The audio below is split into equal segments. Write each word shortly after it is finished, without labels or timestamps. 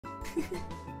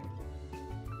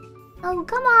Oh,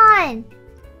 come on!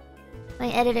 My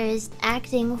editor is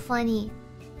acting funny.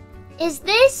 Is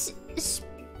this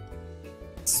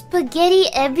spaghetti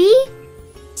ebby?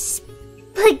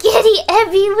 Spaghetti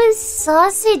ebby with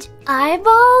sausage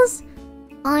eyeballs?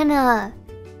 On a...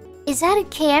 Is that a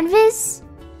canvas?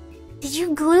 Did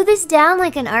you glue this down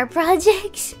like an art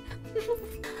project?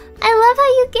 I love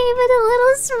how you gave it a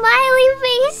little smiley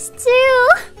face too!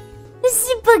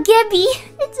 Spaghetti!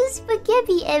 It's a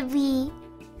spaghetti ebby.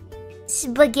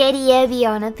 Spaghetti ebby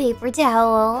on a paper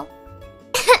towel.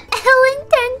 Ellen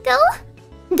Tenko!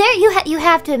 There, you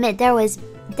have to admit,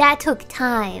 that took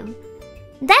time.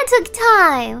 That took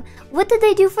time! What did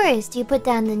they do first? Do you put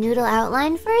down the noodle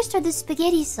outline first or the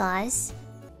spaghetti sauce?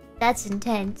 That's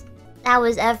intense. That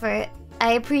was effort.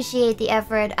 I appreciate the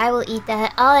effort. I will eat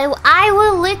that. I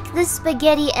will lick the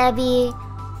spaghetti ebby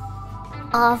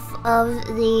off of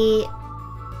the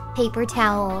paper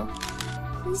towel.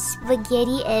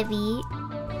 Spaghetti ebby.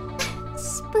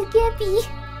 Spaghetti.